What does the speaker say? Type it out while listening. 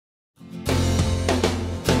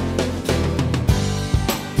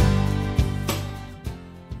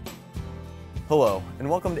Hello, and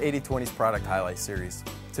welcome to 80/20's Product Highlight Series.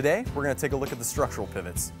 Today, we're going to take a look at the structural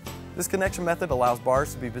pivots. This connection method allows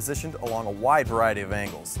bars to be positioned along a wide variety of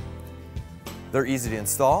angles. They're easy to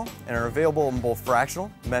install and are available in both fractional,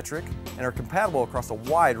 metric, and are compatible across a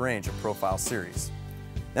wide range of profile series.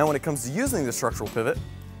 Now, when it comes to using the structural pivot,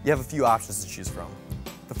 you have a few options to choose from.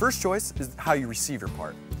 The first choice is how you receive your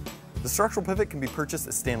part. The structural pivot can be purchased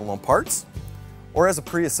as standalone parts or as a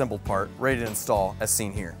pre-assembled part ready to install as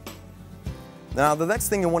seen here. Now, the next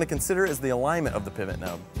thing you'll want to consider is the alignment of the pivot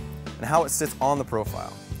nub and how it sits on the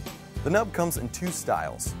profile. The nub comes in two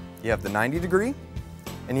styles. You have the 90 degree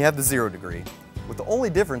and you have the 0 degree, with the only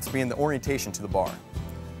difference being the orientation to the bar.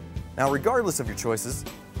 Now, regardless of your choices,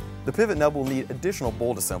 the pivot nub will need additional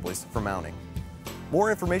bolt assemblies for mounting. More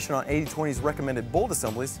information on 80/20's recommended bolt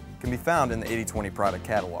assemblies can be found in the 80/20 product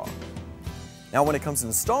catalog. Now, when it comes to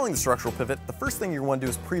installing the structural pivot, the first thing you want to do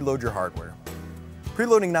is preload your hardware.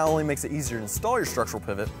 Preloading not only makes it easier to install your structural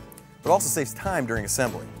pivot, but also saves time during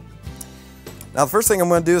assembly. Now, the first thing I'm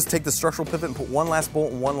going to do is take the structural pivot and put one last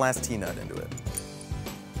bolt and one last T-nut into it.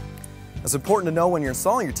 It's important to know when you're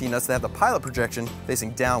installing your T-nuts to have the pilot projection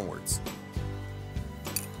facing downwards.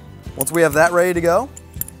 Once we have that ready to go,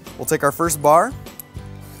 we'll take our first bar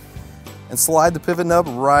and slide the pivot nub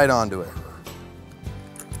right onto it.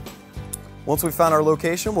 Once we've found our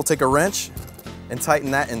location, we'll take a wrench and tighten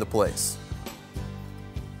that into place.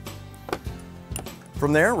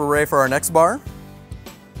 From there, we're ready for our next bar.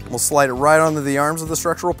 We'll slide it right onto the arms of the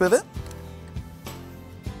structural pivot.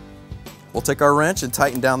 We'll take our wrench and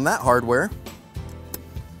tighten down that hardware.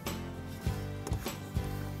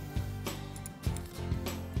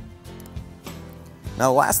 Now,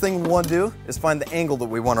 the last thing we want to do is find the angle that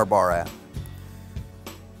we want our bar at.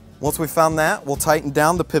 Once we've found that, we'll tighten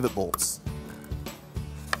down the pivot bolts.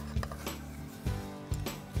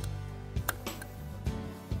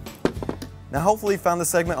 Now, hopefully you found this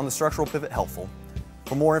segment on the structural pivot helpful.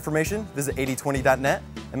 For more information, visit 8020.net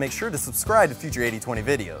and make sure to subscribe to future 80/20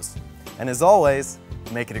 videos. And as always,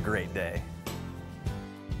 make it a great day.